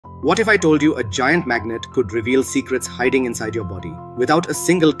What if I told you a giant magnet could reveal secrets hiding inside your body without a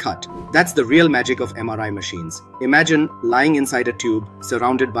single cut? That's the real magic of MRI machines. Imagine lying inside a tube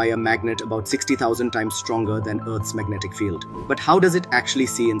surrounded by a magnet about 60,000 times stronger than Earth's magnetic field. But how does it actually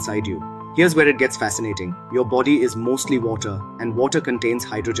see inside you? Here's where it gets fascinating. Your body is mostly water, and water contains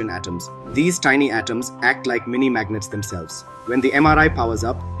hydrogen atoms. These tiny atoms act like mini magnets themselves. When the MRI powers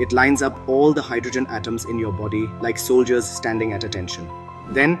up, it lines up all the hydrogen atoms in your body like soldiers standing at attention.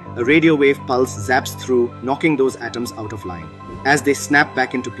 Then, a radio wave pulse zaps through, knocking those atoms out of line. As they snap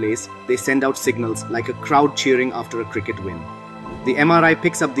back into place, they send out signals like a crowd cheering after a cricket win. The MRI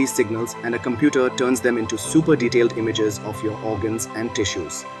picks up these signals and a computer turns them into super detailed images of your organs and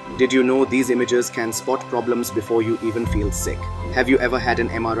tissues. Did you know these images can spot problems before you even feel sick? Have you ever had an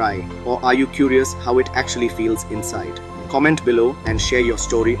MRI, or are you curious how it actually feels inside? Comment below and share your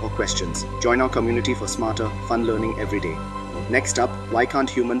story or questions. Join our community for smarter, fun learning every day. Next up, why can't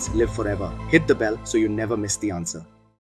humans live forever? Hit the bell so you never miss the answer.